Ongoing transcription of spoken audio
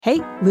Hey,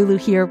 Lulu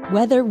here.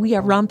 Whether we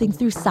are romping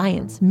through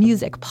science,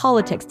 music,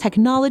 politics,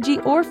 technology,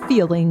 or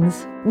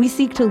feelings, we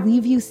seek to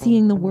leave you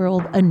seeing the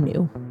world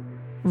anew.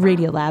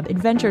 Radiolab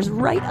adventures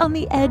right on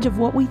the edge of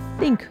what we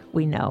think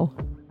we know,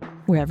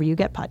 wherever you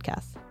get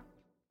podcasts.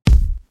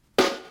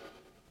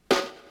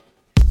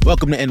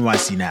 Welcome to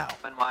NYC Now,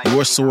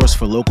 your source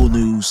for local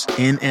news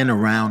in and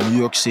around New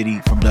York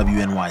City from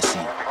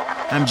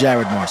WNYC. I'm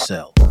Jared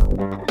Marcel.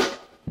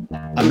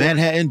 A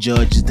Manhattan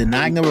judge is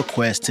denying a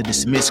request to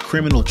dismiss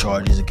criminal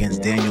charges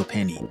against Daniel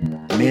Penny,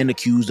 a man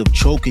accused of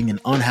choking an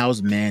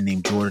unhoused man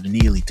named Jordan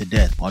Neely to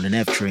death on an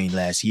F train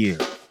last year.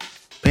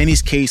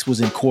 Penny's case was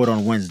in court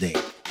on Wednesday.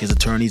 His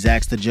attorneys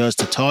asked the judge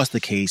to toss the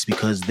case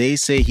because they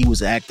say he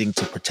was acting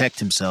to protect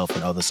himself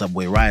and other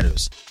subway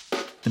riders.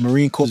 The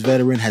Marine Corps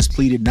veteran has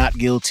pleaded not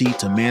guilty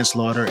to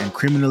manslaughter and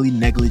criminally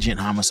negligent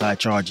homicide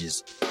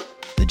charges.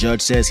 The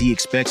judge says he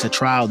expects a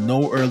trial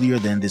no earlier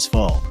than this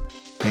fall.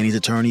 Penny's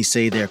attorneys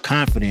say they're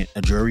confident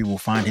a jury will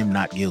find him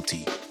not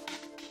guilty.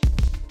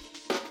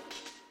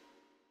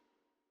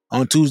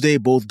 On Tuesday,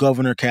 both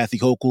Governor Kathy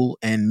Hochul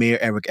and Mayor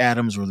Eric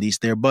Adams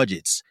released their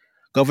budgets.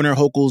 Governor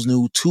Hochul's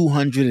new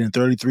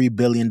 $233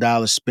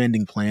 billion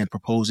spending plan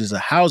proposes a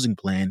housing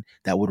plan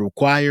that would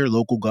require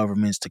local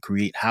governments to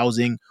create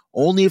housing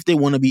only if they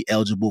want to be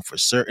eligible for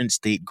certain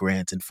state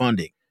grants and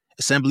funding.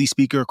 Assembly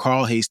Speaker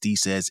Carl Hastie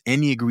says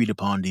any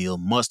agreed-upon deal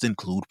must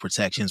include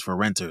protections for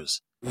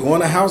renters. We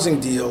want a housing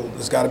deal.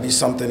 There's got to be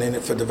something in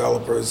it for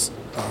developers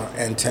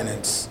and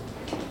tenants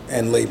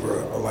and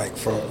labor alike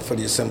for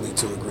the Assembly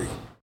to agree.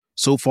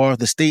 So far,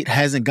 the state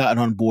hasn't gotten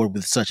on board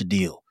with such a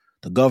deal.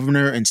 The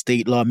governor and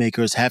state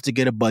lawmakers have to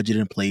get a budget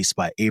in place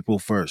by April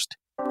 1st.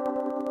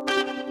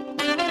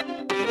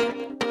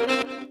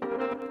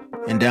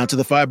 And down to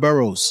the 5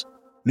 boroughs.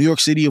 New York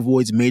City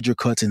avoids major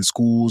cuts in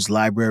schools,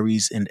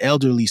 libraries, and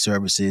elderly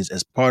services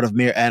as part of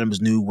Mayor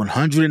Adams' new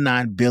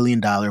 $109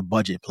 billion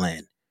budget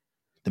plan.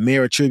 The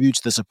mayor attributes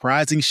the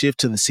surprising shift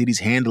to the city's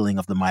handling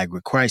of the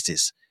migrant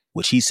crisis,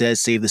 which he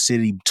says saved the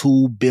city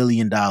 $2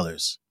 billion.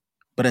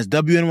 But as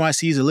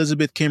WNYC's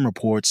Elizabeth Kim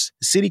reports,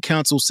 the city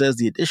council says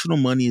the additional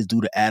money is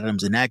due to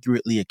Adams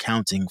inaccurately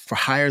accounting for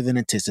higher than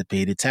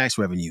anticipated tax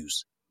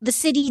revenues. The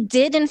city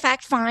did, in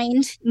fact,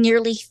 find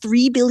nearly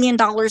 $3 billion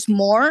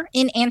more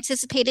in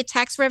anticipated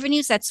tax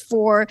revenues. That's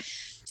for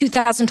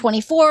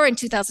 2024 and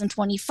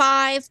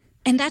 2025.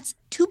 And that's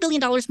 $2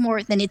 billion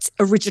more than its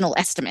original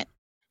estimate.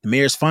 The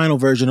mayor's final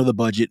version of the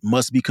budget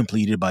must be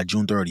completed by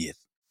June 30th.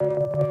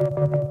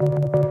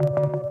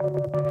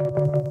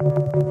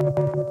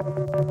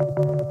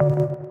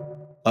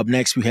 Up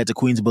next, we head to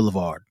Queens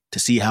Boulevard to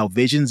see how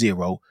Vision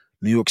Zero,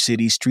 New York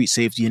City's street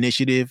safety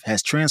initiative,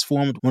 has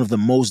transformed one of the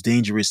most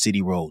dangerous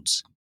city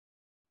roads.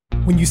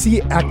 When you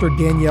see actor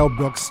Danielle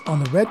Brooks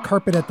on the red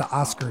carpet at the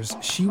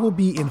Oscars, she will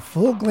be in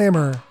full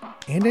glamour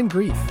and in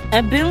grief.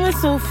 I've been with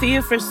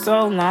Sophia for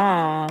so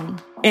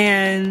long,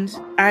 and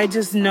I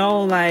just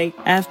know,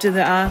 after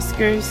the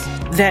Oscars,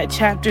 that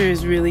chapter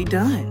is really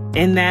done,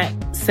 and that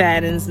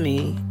saddens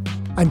me.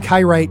 I'm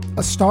Kai Wright.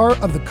 A star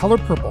of The Color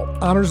Purple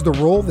honors the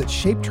role that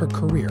shaped her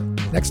career.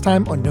 Next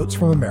time on Notes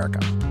from America.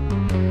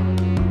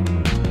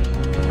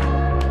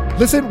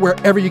 Listen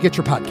wherever you get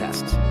your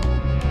podcasts.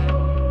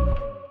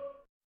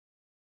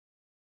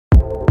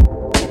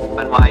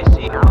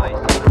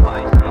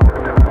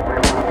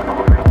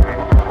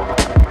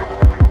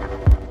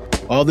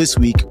 All this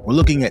week, we're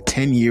looking at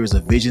 10 years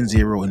of Vision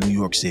Zero in New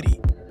York City.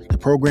 The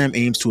program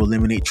aims to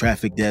eliminate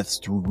traffic deaths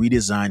through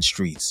redesigned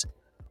streets.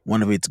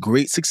 One of its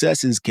great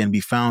successes can be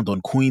found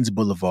on Queens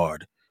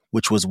Boulevard,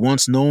 which was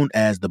once known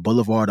as the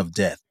Boulevard of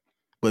Death.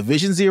 But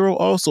Vision Zero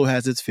also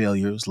has its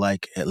failures,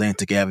 like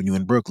Atlantic Avenue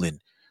in Brooklyn.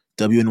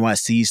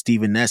 WNYC's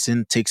Stephen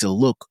Nessen takes a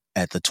look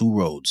at the two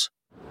roads.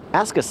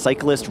 Ask a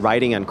cyclist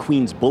riding on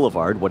Queens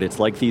Boulevard what it's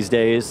like these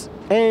days,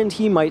 and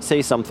he might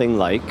say something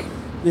like,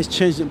 "This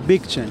change, a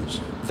big change."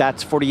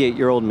 That's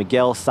 48-year-old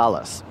Miguel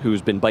Salas,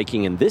 who's been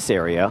biking in this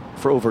area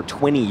for over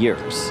 20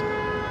 years.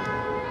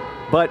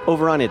 But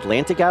over on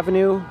Atlantic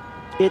Avenue,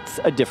 it's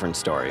a different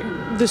story.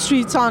 The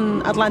streets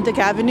on Atlantic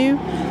Avenue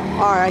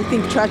are, I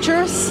think,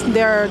 treacherous.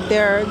 They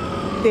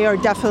are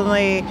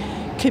definitely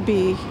could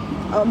be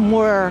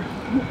more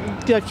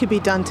that could be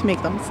done to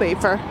make them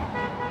safer.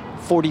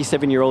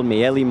 47-year-old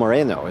Neely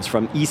Moreno is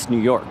from East New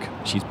York.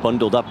 She's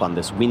bundled up on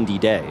this windy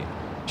day.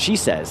 She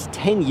says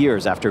 10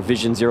 years after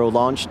Vision Zero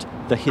launched,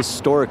 the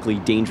historically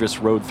dangerous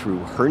road through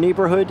her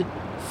neighborhood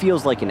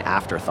feels like an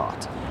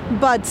afterthought.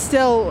 But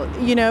still,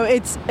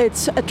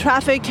 it's a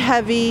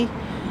traffic-heavy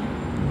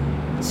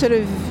sort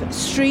of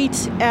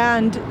street,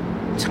 and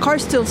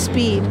cars still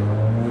speed.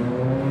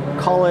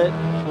 Call it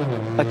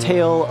a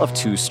tale of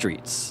two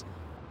streets.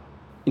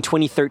 In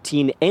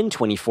 2013 and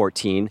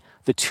 2014,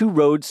 the two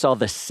roads saw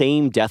the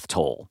same death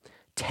toll.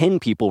 10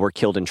 people were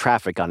killed in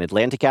traffic on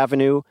Atlantic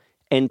Avenue,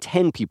 and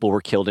 10 people were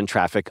killed in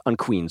traffic on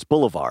Queens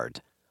Boulevard.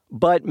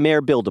 But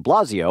Mayor Bill de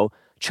Blasio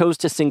chose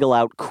to single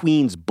out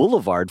Queens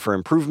Boulevard for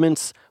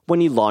improvements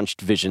when he launched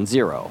Vision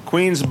Zero.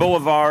 Queens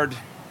Boulevard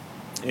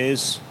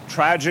is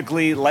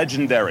tragically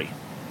legendary.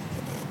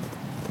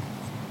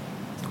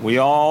 We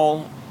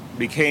all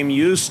became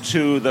used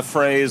to the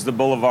phrase the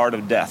Boulevard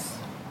of Death.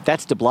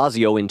 That's de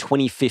Blasio in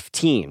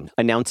 2015,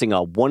 announcing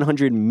a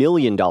 $100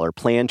 million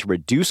plan to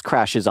reduce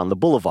crashes on the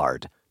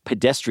boulevard.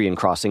 Pedestrian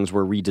crossings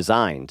were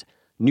redesigned.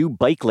 New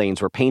bike lanes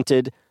were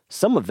painted,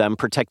 some of them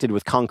protected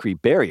with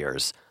concrete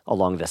barriers,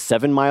 along the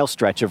 7-mile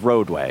stretch of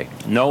roadway.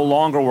 No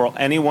longer will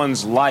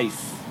anyone's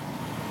life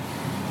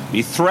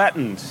be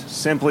threatened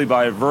simply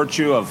by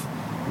virtue of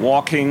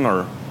walking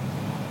or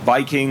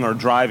biking or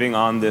driving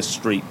on this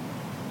street.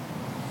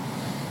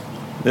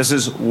 This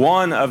is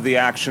one of the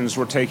actions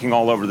we're taking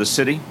all over the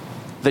city.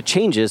 The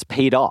changes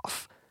paid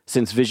off.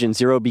 Since Vision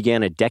Zero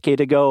began a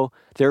decade ago,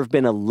 there have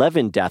been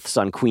 11 deaths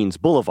on Queens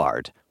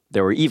Boulevard.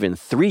 There were even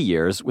 3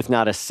 years with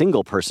not a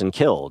single person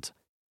killed.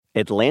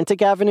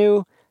 Atlantic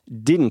Avenue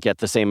didn't get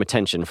the same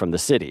attention from the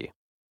city.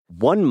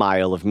 1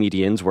 mile of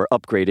medians were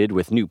upgraded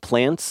with new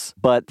plants,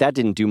 but that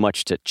didn't do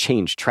much to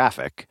change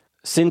traffic.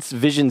 Since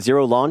Vision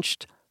Zero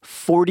launched,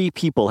 40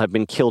 people have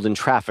been killed in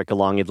traffic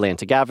along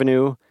Atlantic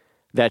Avenue.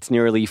 That's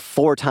nearly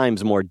 4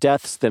 times more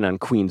deaths than on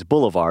Queens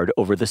Boulevard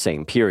over the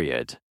same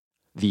period.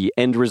 The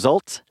end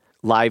result?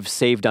 Lives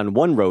saved on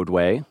one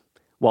roadway,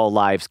 while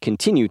lives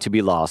continue to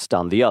be lost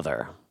on the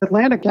other.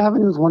 Atlantic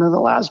Avenue is one of the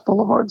last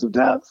boulevards of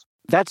death.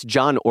 That's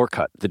John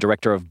Orcutt, the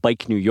director of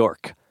Bike New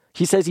York.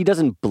 He says he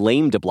doesn't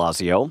blame de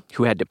Blasio,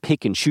 who had to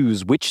pick and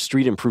choose which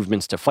street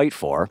improvements to fight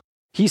for.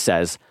 He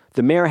says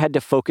the mayor had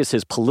to focus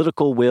his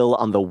political will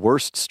on the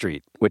worst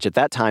street, which at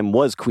that time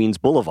was Queens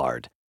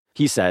Boulevard.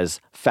 He says,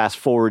 fast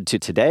forward to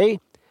today,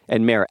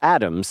 and Mayor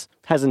Adams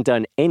hasn't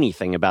done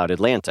anything about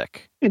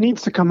Atlantic. It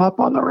needs to come up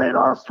on the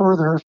radar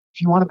further. If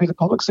you want to be the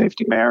public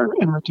safety mayor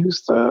and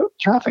reduce the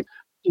traffic,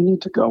 you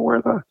need to go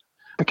where the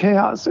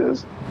chaos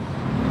is.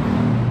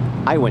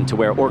 I went to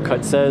where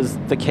Orcutt says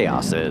the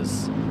chaos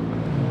is.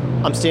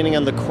 I'm standing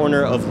on the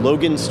corner of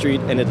Logan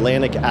Street and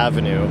Atlantic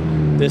Avenue.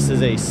 This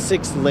is a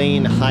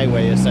 6-lane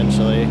highway,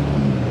 essentially.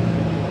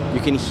 You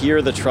can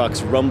hear the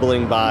trucks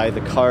rumbling by,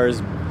 the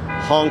cars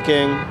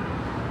honking,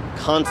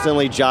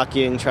 constantly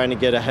jockeying, trying to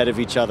get ahead of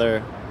each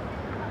other.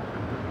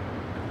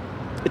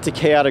 It's a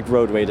chaotic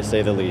roadway, to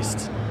say the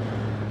least.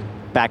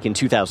 Back in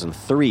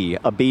 2003,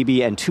 a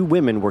baby and 2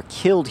 women were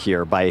killed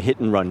here by a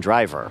hit-and-run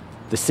driver.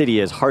 The city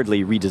has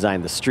hardly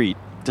redesigned the street,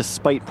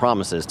 despite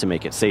promises to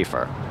make it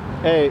safer.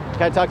 Hey,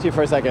 can I talk to you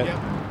for a second?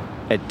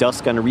 At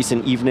dusk on a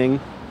recent evening,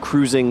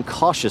 cruising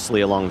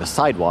cautiously along the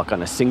sidewalk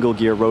on a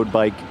single-gear road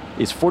bike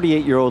is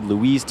 48-year-old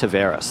Luis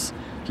Taveras.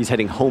 He's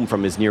heading home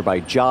from his nearby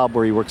job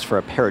where he works for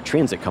a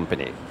paratransit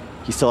company.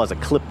 He still has a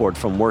clipboard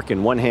from work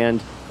in one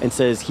hand and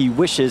says he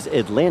wishes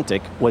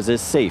Atlantic was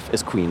as safe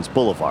as Queens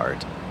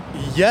Boulevard.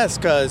 Yes,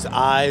 because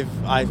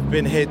I've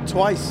been hit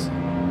twice.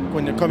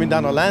 When you're coming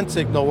down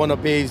Atlantic, no one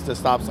obeys the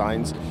stop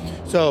signs.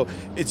 So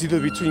it's either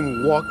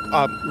between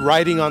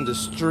riding on the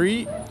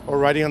street or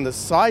riding on the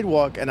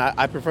sidewalk, and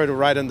I prefer to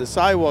ride on the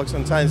sidewalk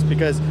sometimes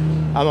because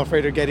I'm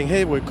afraid of getting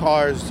hit with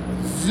cars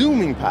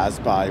zooming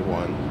past by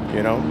one,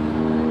 you know?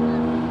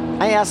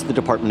 I asked the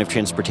Department of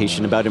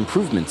Transportation about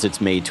improvements it's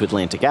made to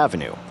Atlantic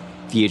Avenue.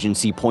 The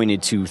agency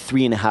pointed to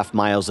 3.5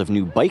 miles of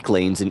new bike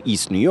lanes in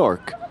East New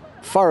York,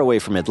 far away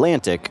from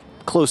Atlantic,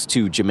 close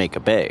to Jamaica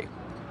Bay.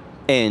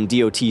 And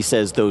DOT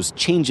says those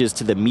changes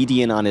to the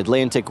median on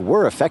Atlantic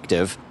were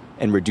effective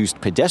and reduced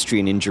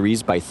pedestrian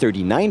injuries by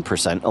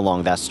 39%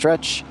 along that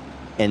stretch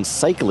and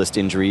cyclist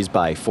injuries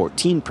by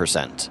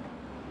 14%.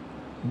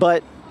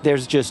 But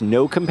there's just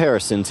no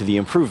comparison to the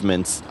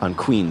improvements on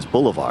Queens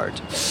Boulevard.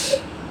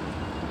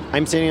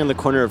 I'm standing on the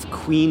corner of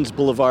Queens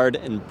Boulevard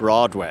and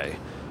Broadway.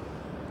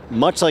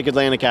 Much like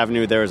Atlantic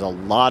Avenue, there is a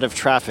lot of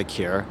traffic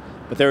here,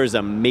 but there is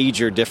a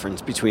major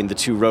difference between the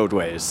two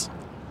roadways.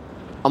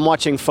 I'm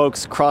watching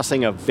folks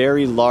crossing a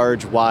very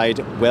large, wide,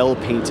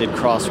 well-painted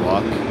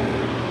crosswalk.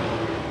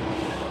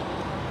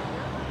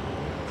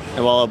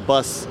 And while a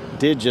bus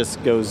did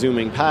just go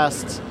zooming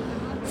past,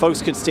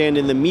 folks could stand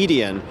in the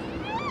median,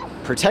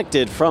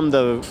 protected from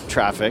the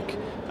traffic,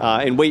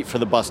 and wait for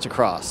the bus to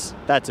cross.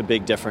 That's a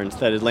big difference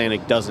that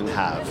Atlantic doesn't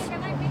have.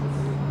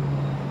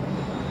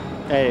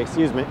 Hey,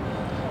 excuse me.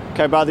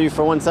 Can I bother you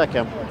for 1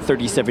 second?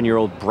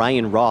 37-year-old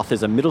Brian Roth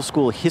is a middle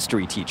school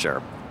history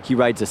teacher. He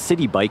rides a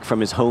city bike from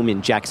his home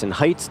in Jackson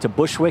Heights to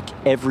Bushwick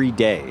every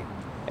day.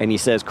 And he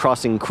says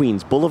crossing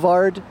Queens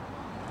Boulevard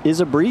is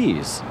a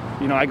breeze.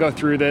 You know, I go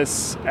through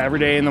this every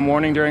day in the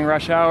morning during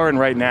rush hour and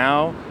right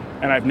now,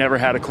 and I've never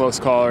had a close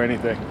call or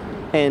anything.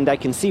 And I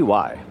can see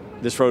why.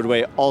 This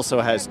roadway also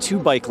has 2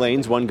 bike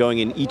lanes, one going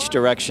in each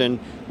direction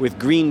with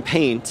green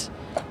paint,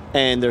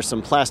 and there's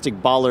some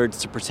plastic bollards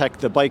to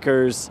protect the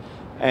bikers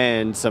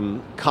and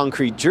some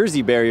concrete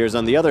Jersey barriers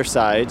on the other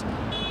side.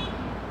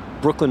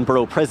 Brooklyn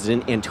Borough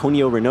President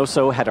Antonio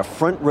Reynoso had a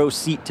front row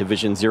seat to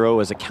Vision Zero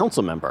as a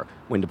council member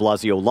when de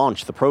Blasio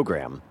launched the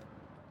program.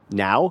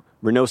 Now,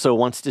 Reynoso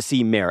wants to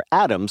see Mayor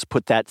Adams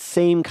put that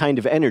same kind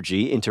of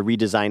energy into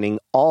redesigning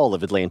all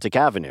of Atlantic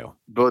Avenue.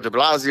 Bill de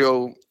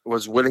Blasio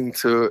was willing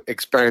to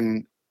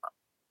expend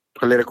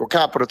political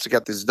capital to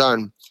get this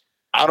done.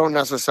 I don't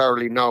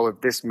necessarily know if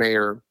this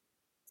mayor,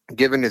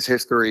 given his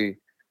history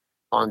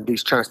on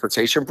these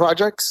transportation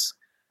projects,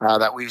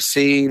 that we've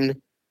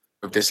seen.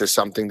 This is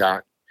something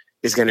that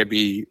is going to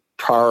be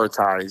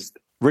prioritized.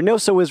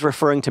 Reynoso is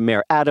referring to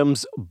Mayor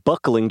Adams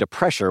buckling to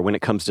pressure when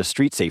it comes to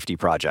street safety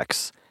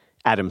projects.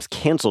 Adams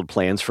canceled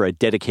plans for a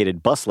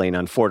dedicated bus lane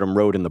on Fordham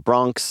Road in the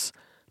Bronx,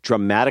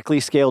 dramatically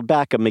scaled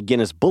back a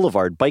McGinnis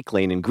Boulevard bike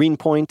lane in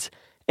Greenpoint,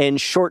 and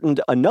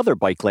shortened another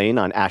bike lane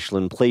on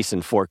Ashland Place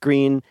in Fort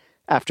Greene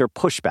after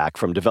pushback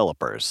from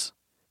developers.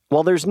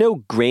 While there's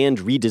no grand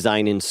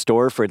redesign in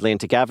store for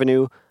Atlantic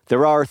Avenue,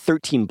 there are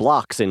 13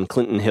 blocks in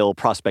Clinton Hill,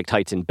 Prospect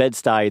Heights, and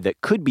Bed-Stuy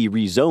that could be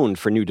rezoned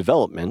for new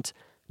development.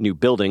 New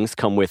buildings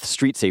come with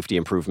street safety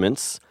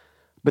improvements.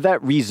 But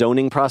that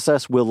rezoning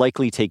process will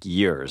likely take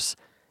years.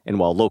 And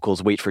while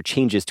locals wait for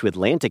changes to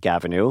Atlantic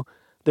Avenue,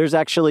 there's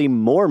actually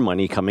more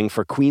money coming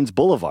for Queens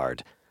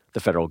Boulevard. The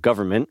federal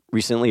government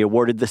recently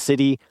awarded the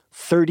city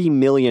 $30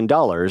 million,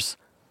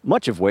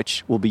 much of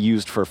which will be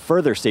used for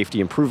further safety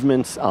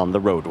improvements on the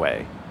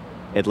roadway.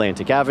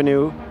 Atlantic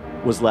Avenue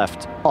was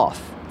left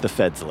off the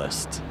feds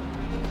list.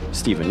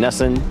 Stephen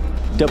Nessen,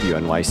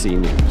 WNYC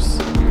News.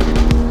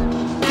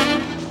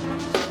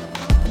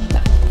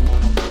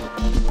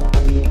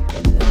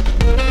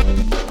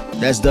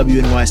 That's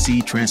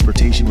WNYC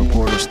transportation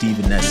reporter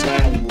Stephen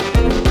Nessen.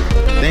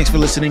 Thanks for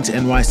listening to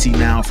NYC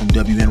Now from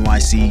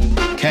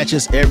WNYC. Catch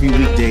us every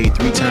weekday,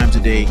 3 times a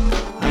day.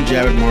 I'm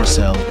Jared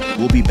Marcel.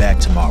 We'll be back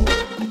tomorrow.